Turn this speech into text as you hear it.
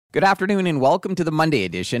Good afternoon and welcome to the Monday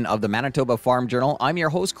edition of the Manitoba Farm Journal. I'm your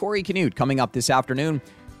host, Corey Canute. Coming up this afternoon,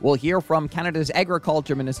 we'll hear from Canada's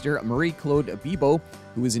Agriculture Minister, Marie-Claude Bibeau,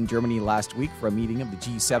 who was in Germany last week for a meeting of the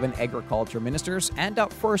G7 Agriculture Ministers. And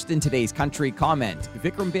up first in today's Country Comment,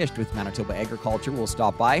 Vikram Bisht with Manitoba Agriculture will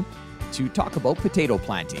stop by to talk about potato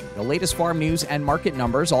planting. The latest farm news and market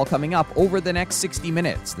numbers all coming up over the next 60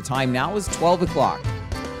 minutes. The time now is 12 o'clock.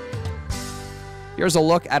 Here's a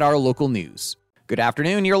look at our local news. Good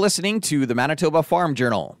afternoon. You're listening to the Manitoba Farm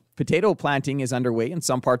Journal. Potato planting is underway in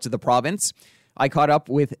some parts of the province. I caught up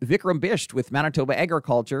with Vikram Bisht with Manitoba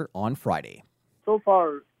Agriculture on Friday. So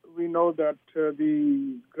far, we know that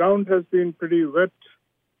the ground has been pretty wet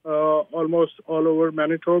almost all over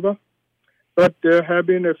Manitoba. But there have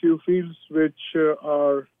been a few fields which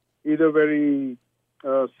are either very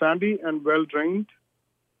sandy and well-drained,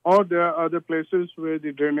 or there are other places where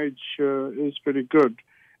the drainage is pretty good.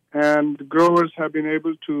 And growers have been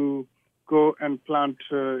able to go and plant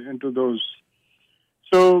into those.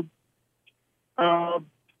 So,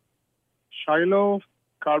 Shiloh,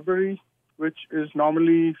 Carberry, which is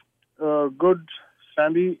normally good,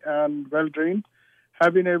 sandy, and well-drained,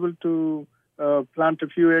 have been able to plant a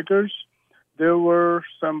few acres. There were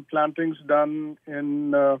some plantings done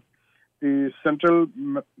in the central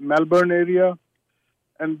Melbourne area.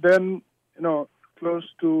 And then, close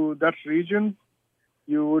to that region,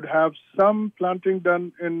 you would have some planting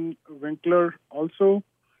done in Winkler also.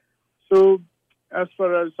 So as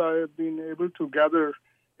far as I have been able to gather,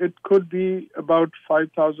 it could be about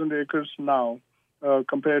 5,000 acres now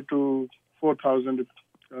compared to 4,000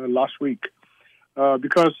 last week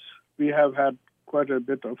because we have had quite a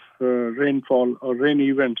bit of rainfall or rain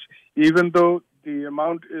events. Even though the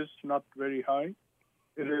amount is not very high,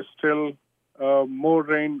 it is still more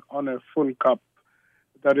rain on a full cup.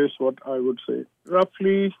 That is what I would say.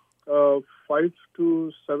 Roughly 5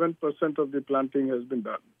 to 7% of the planting has been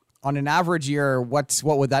done. On an average year, what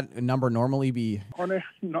would that number normally be? On a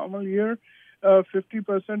normal year,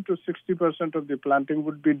 50% to 60% of the planting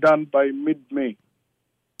would be done by mid-May.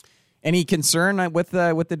 Any concern with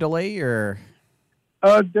the delay, or?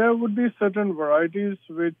 There would be certain varieties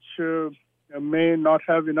which may not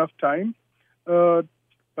have enough time, but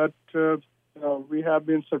we have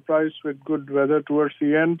been surprised with good weather towards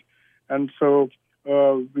the end, and so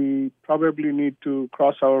we probably need to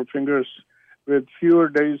cross our fingers. With fewer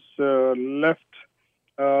days left,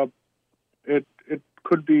 it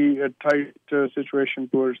could be a tight situation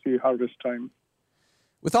towards the harvest time.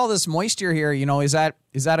 With all this moisture here, is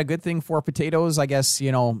that a good thing for potatoes? I guess,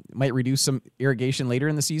 might reduce some irrigation later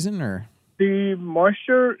in the season, or? The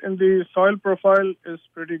moisture in the soil profile is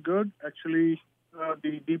pretty good. Actually,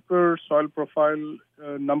 the deeper soil profile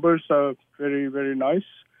numbers are very, very nice.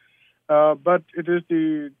 But it is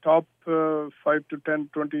the top 5 to 10,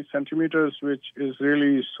 20 centimeters which is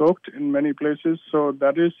really soaked in many places. So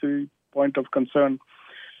that is the point of concern.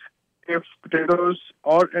 If potatoes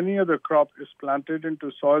or any other crop is planted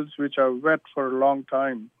into soils which are wet for a long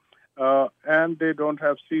time and they don't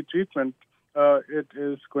have seed treatment, it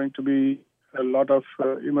is going to be a lot of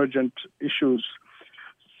emergent issues.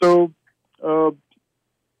 So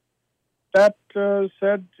that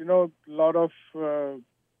said, a lot of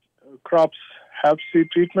crops have seed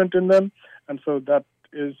treatment in them, and so that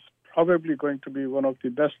is probably going to be one of the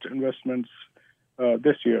best investments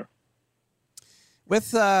this year.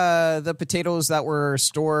 With the potatoes that were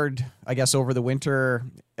stored, I guess, over the winter,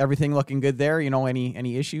 everything looking good there?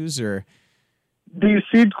 Any issues, or? The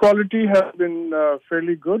seed quality has been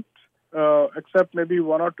fairly good, except maybe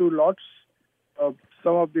one or two lots.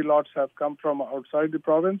 Some of the lots have come from outside the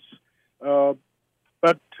province.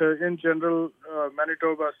 But in general,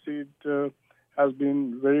 Manitoba seed has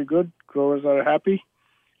been very good. Growers are happy.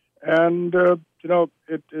 And,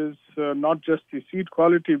 it is not just the seed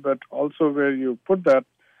quality, but also where you put that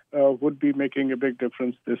would be making a big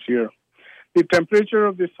difference this year. The temperature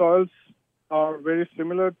of the soils are very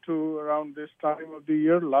similar to around this time of the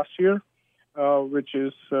year last year, which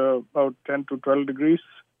is about 10 to 12 degrees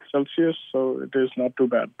Celsius, so it is not too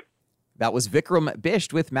bad. That was Vikram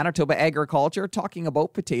Bisht with Manitoba Agriculture talking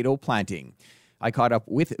about potato planting. I caught up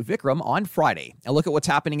with Vikram on Friday. A look at what's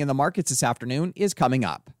happening in the markets this afternoon is coming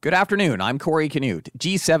up. Good afternoon. I'm Corey Canute.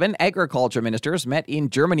 G7 agriculture ministers met in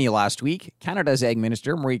Germany last week. Canada's Ag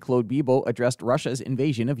Minister Marie-Claude Bibeau addressed Russia's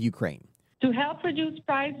invasion of Ukraine. To help reduce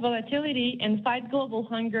price volatility and fight global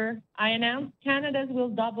hunger, I announced Canada will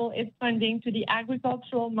double its funding to the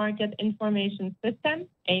Agricultural Market Information System,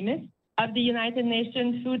 AMIS, of the United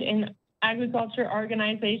Nations Food and Agriculture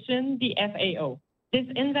Organization, the FAO. This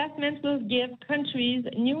investment will give countries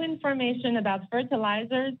new information about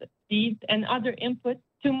fertilizers, seeds, and other inputs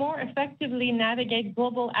to more effectively navigate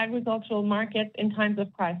global agricultural markets in times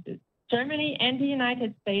of crisis. Germany and the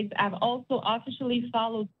United States have also officially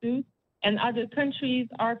followed suit, and other countries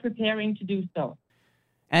are preparing to do so.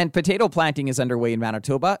 And potato planting is underway in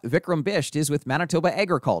Manitoba. Vikram Bisht is with Manitoba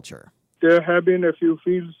Agriculture. There have been a few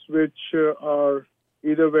fields which are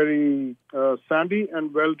either very sandy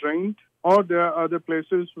and well-drained, or there are other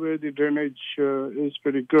places where the drainage is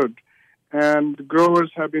pretty good. And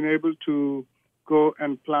growers have been able to go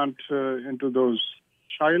and plant into those.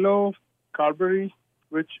 Shiloh, Carberry,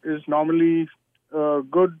 which is normally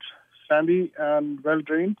good, sandy and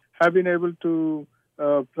well-drained, have been able to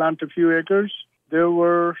plant a few acres. There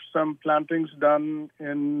were some plantings done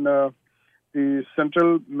in the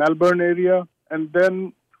central Melbourne area, and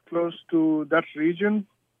then close to that region,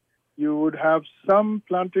 you would have some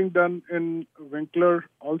planting done in Winkler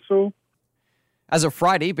also. As of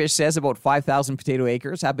Friday, Bish says about 5,000 potato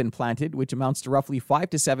acres have been planted, which amounts to roughly 5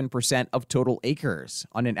 to 7% of total acres.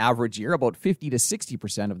 On an average year, about 50 to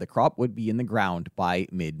 60% of the crop would be in the ground by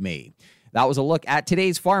mid-May. That was a look at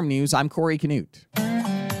today's farm news. I'm Corey Canute.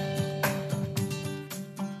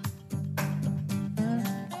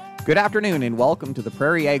 Good afternoon and welcome to the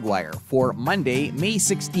Prairie Ag Wire for Monday, May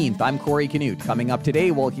 16th. I'm Corey Canute. Coming up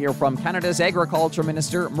today, we'll hear from Canada's Agriculture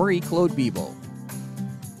Minister, Marie-Claude Bibeau.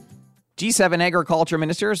 G7 agriculture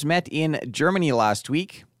ministers met in Germany last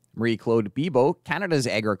week. Marie-Claude Bibeau, Canada's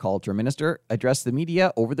Agriculture Minister, addressed the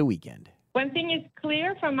media over the weekend. One thing is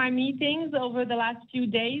clear from my meetings over the last few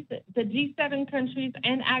days, the G7 countries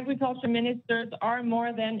and agriculture ministers are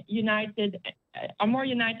more united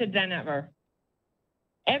than ever.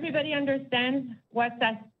 Everybody understands what's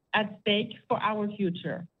at stake for our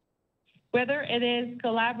future. Whether it is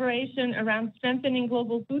collaboration around strengthening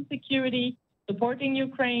global food security, supporting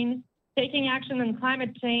Ukraine, taking action on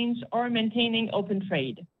climate change, or maintaining open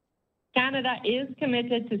trade. Canada is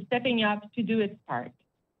committed to stepping up to do its part.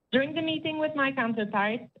 During the meeting with my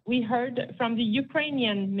counterparts, we heard from the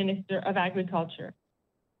Ukrainian Minister of Agriculture.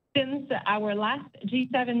 Since our last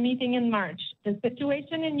G7 meeting in March, the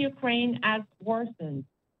situation in Ukraine has worsened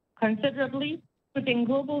considerably, putting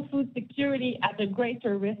global food security at a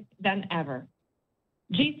greater risk than ever.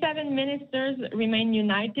 G7 ministers remain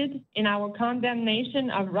united in our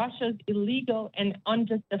condemnation of Russia's illegal and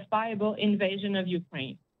unjustifiable invasion of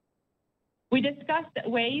Ukraine. We discussed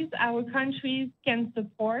ways our countries can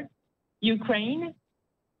support Ukraine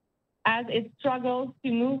as it struggles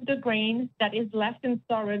to move the grain that is left in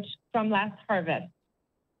storage from last harvest.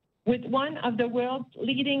 With one of the world's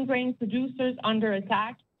leading grain producers under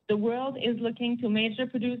attack, the world is looking to major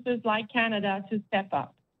producers like Canada to step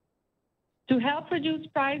up. To help reduce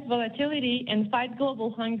price volatility and fight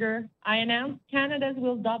global hunger, I announced Canada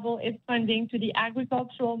will double its funding to the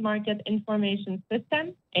Agricultural Market Information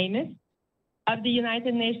System, AMIS, of the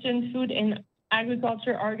United Nations Food and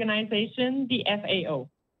Agriculture Organization, the FAO.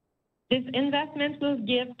 This investment will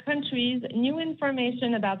give countries new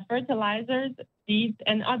information about fertilizers, seeds,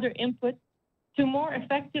 and other inputs to more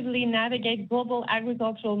effectively navigate global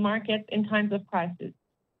agricultural markets in times of crisis.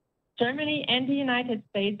 Germany and the United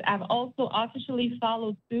States have also officially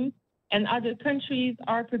followed suit, and other countries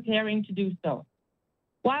are preparing to do so.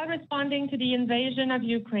 While responding to the invasion of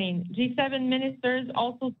Ukraine, G7 ministers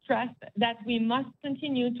also stressed that we must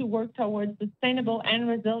continue to work towards sustainable and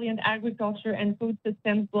resilient agriculture and food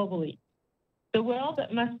systems globally. The world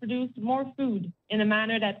must produce more food in a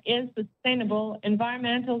manner that is sustainable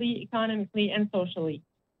environmentally, economically, and socially.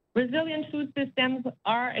 Resilient food systems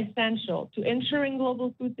are essential to ensuring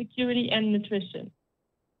global food security and nutrition.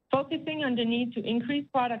 Focusing on the need to increase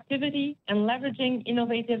productivity and leveraging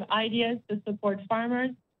innovative ideas to support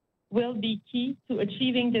farmers will be key to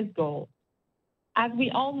achieving this goal. As we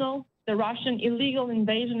all know, the Russian illegal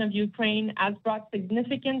invasion of Ukraine has brought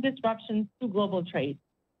significant disruptions to global trade.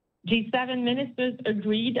 G7 ministers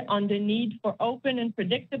agreed on the need for open and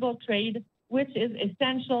predictable trade, which is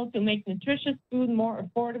essential to make nutritious food more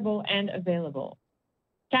affordable and available.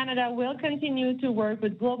 Canada will continue to work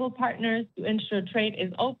with global partners to ensure trade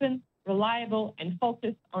is open, reliable, and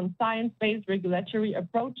focused on science-based regulatory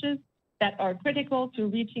approaches that are critical to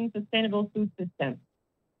reaching sustainable food systems.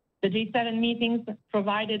 The G7 meetings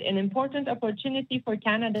provided an important opportunity for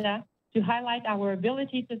Canada to highlight our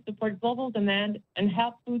ability to support global demand and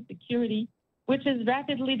help food security, which is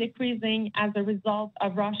rapidly decreasing as a result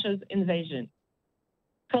of Russia's invasion.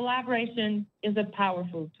 Collaboration is a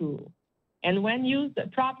powerful tool, and when used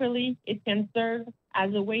properly, it can serve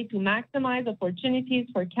as a way to maximize opportunities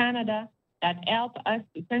for Canada that help us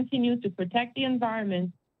to continue to protect the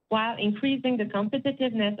environment, while increasing the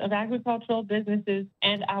competitiveness of agricultural businesses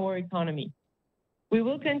and our economy. We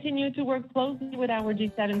will continue to work closely with our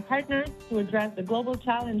G7 partners to address the global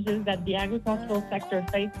challenges that the agricultural sector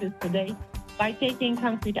faces today by taking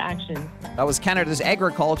concrete action. That was Canada's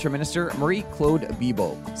Agriculture Minister, Marie-Claude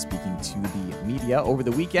Bibeau. Speaking to the media over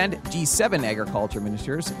the weekend, G7 agriculture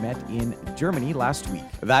ministers met in Germany last week.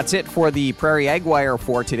 That's it for the Prairie Ag Wire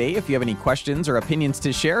for today. If you have any questions or opinions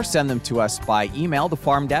to share, send them to us by email,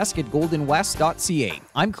 thefarmdesk@goldenwest.ca.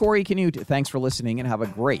 I'm Corey Canute. Thanks for listening and have a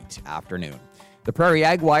great afternoon. The Prairie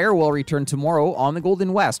Ag Wire will return tomorrow on the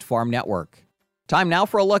Golden West Farm Network. Time now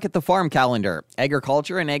for a look at the farm calendar.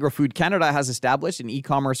 Agriculture and Agri-Food Canada has established an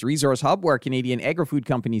e-commerce resource hub where Canadian agri-food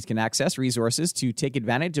companies can access resources to take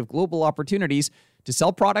advantage of global opportunities to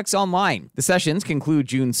sell products online. The sessions conclude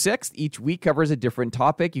June 6th. Each week covers a different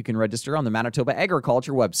topic. You can register on the Manitoba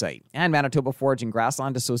Agriculture website. And Manitoba Forage and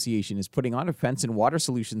Grassland Association is putting on a Fence and Water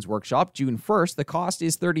Solutions workshop June 1st. The cost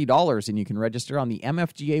is $30 and you can register on the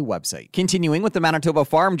MFGA website. Continuing with the Manitoba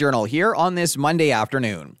Farm Journal here on this Monday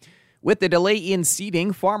afternoon. With the delay in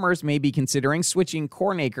seeding, farmers may be considering switching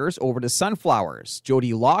corn acres over to sunflowers.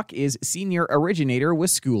 Jody Locke is senior originator with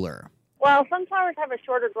Schooler. Well, sunflowers have a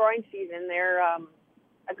shorter growing season. They're a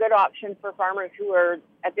good option for farmers who are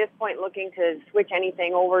at this point looking to switch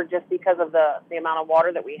anything over just because of the amount of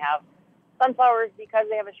water that we have. Sunflowers, because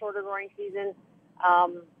they have a shorter growing season,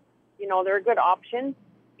 they're a good option.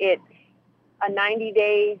 It's a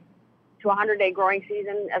 90-day to 100-day growing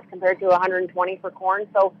season as compared to 120 for corn.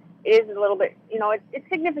 So it is a little bit, it's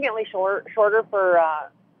significantly shorter for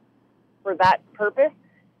that purpose,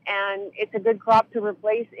 and it's a good crop to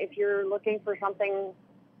replace if you're looking for something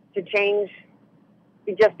to change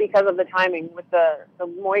just because of the timing with the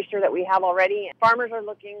moisture that we have already. Farmers are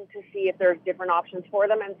looking to see if there's different options for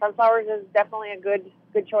them, and sunflowers is definitely a good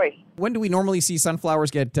choice. When do we normally see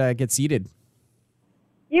sunflowers get seeded?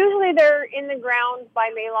 Usually they're in the ground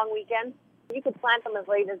by May long weekend. You could plant them as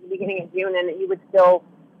late as the beginning of June, and you would still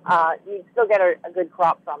get a good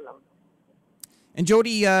crop from them. And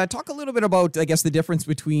Jody, talk a little bit about, I guess, the difference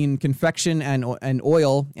between confection and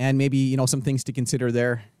oil, and maybe some things to consider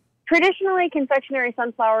there. Traditionally, confectionery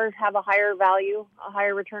sunflowers have a higher value, a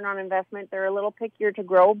higher return on investment. They're a little pickier to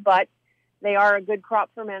grow, but they are a good crop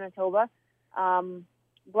for Manitoba.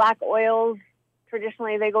 Black oils,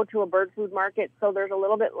 traditionally, they go to a bird food market, so there's a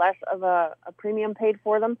little bit less of a premium paid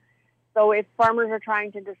for them. So if farmers are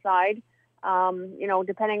trying to decide,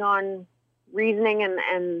 depending on reasoning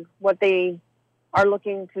and what they are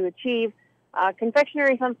looking to achieve,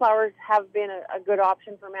 confectionery sunflowers have been a good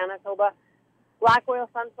option for Manitoba. Black oil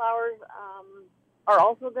sunflowers are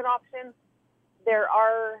also a good option. There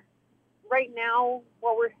are, right now,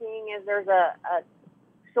 what we're seeing is there's a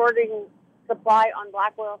shorting supply on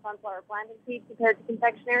black oil sunflower planting seed compared to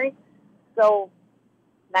confectionery. So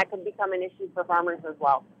that could become an issue for farmers as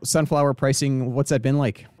well. Sunflower pricing, what's that been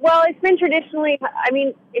like? Well, it's been traditionally,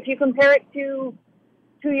 if you compare it to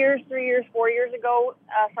 2 years, 3 years, 4 years ago,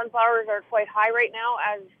 sunflowers are quite high right now,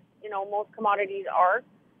 as, most commodities are.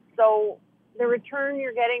 So the return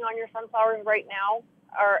you're getting on your sunflowers right now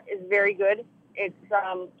is very good. It's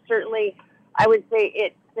certainly, I would say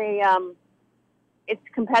it's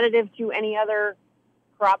competitive to any other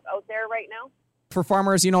crop out there right now. For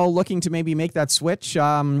farmers, looking to maybe make that switch,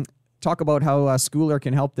 talk about how Schooler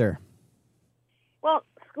can help there. Well,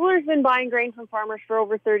 Schooler's been buying grain from farmers for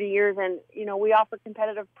over 30 years, and, we offer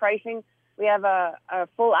competitive pricing. We have a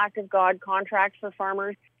full active God contract for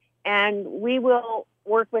farmers, and we will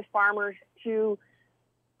work with farmers to,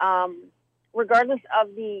 regardless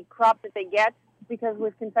of the crop that they get, because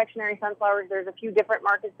with confectionery sunflowers, there's a few different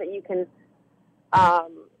markets that you can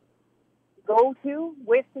go to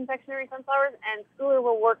with confectionery sunflowers, and Schooler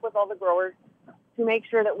will work with all the growers to make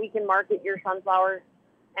sure that we can market your sunflowers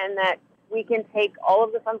and that we can take all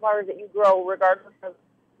of the sunflowers that you grow, regardless of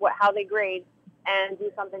how they grade, and do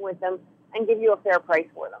something with them and give you a fair price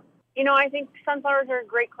for them. I think sunflowers are a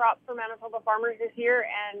great crop for Manitoba farmers this year,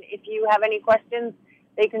 and if you have any questions,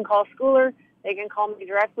 they can call Schooler, they can call me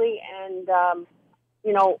directly, and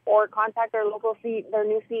or contact their local their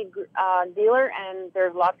new seed dealer, and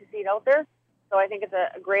there's lots of seed out there. So I think it's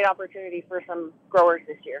a great opportunity for some growers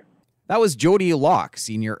this year. That was Jody Locke,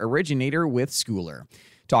 senior originator with Schooler,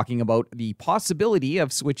 talking about the possibility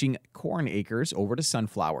of switching corn acres over to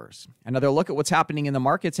sunflowers. Another look at what's happening in the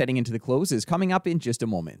markets heading into the close is coming up in just a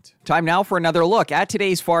moment. Time now for another look at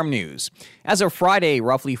today's farm news. As of Friday,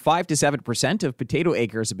 roughly 5 to 7% of potato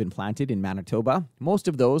acres have been planted in Manitoba. Most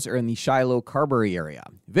of those are in the Shiloh-Carberry area.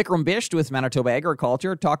 Vikram Bisht with Manitoba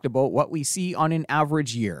Agriculture talked about what we see on an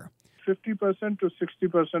average year. 50% to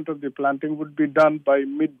 60% of the planting would be done by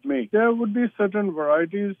mid-May. There would be certain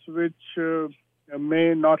varieties which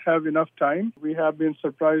may not have enough time. We have been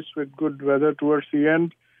surprised with good weather towards the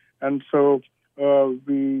end, and so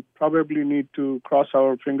we probably need to cross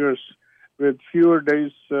our fingers. With fewer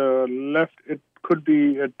days left, it could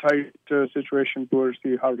be a tight situation towards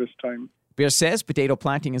the harvest time. Beer says potato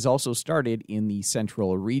planting has also started in the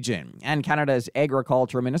central region. And Canada's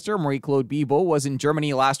Agriculture Minister, Marie-Claude Bibeau, was in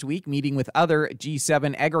Germany last week meeting with other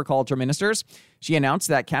G7 agriculture ministers. She announced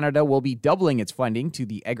that Canada will be doubling its funding to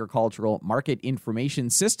the Agricultural Market Information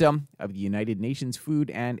System of the United Nations Food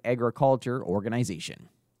and Agriculture Organization.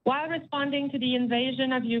 While responding to the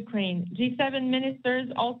invasion of Ukraine, G7 ministers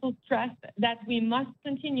also stressed that we must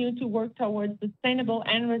continue to work towards sustainable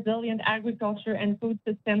and resilient agriculture and food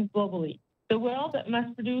systems globally. The world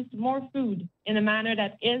must produce more food in a manner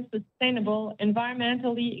that is sustainable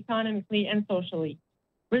environmentally, economically, and socially.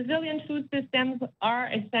 Resilient food systems are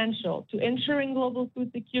essential to ensuring global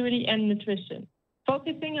food security and nutrition.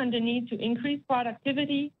 Focusing on the need to increase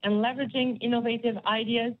productivity and leveraging innovative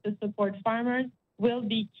ideas to support farmers will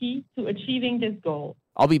be key to achieving this goal.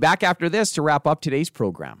 I'll be back after this to wrap up today's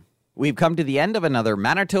program. We've come to the end of another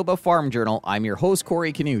Manitoba Farm Journal. I'm your host,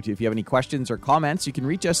 Corey Canute. If you have any questions or comments, you can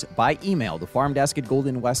reach us by email,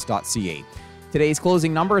 thefarmdesk@goldenwest.ca. Today's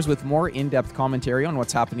closing numbers with more in-depth commentary on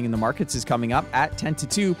what's happening in the markets is coming up at 10 to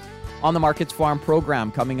 2 on the Markets Farm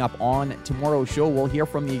program. Coming up on tomorrow's show, we'll hear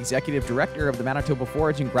from the Executive Director of the Manitoba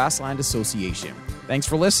Forage and Grassland Association. Thanks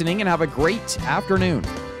for listening and have a great afternoon.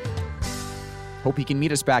 Hope you can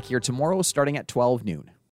meet us back here tomorrow starting at 12 noon.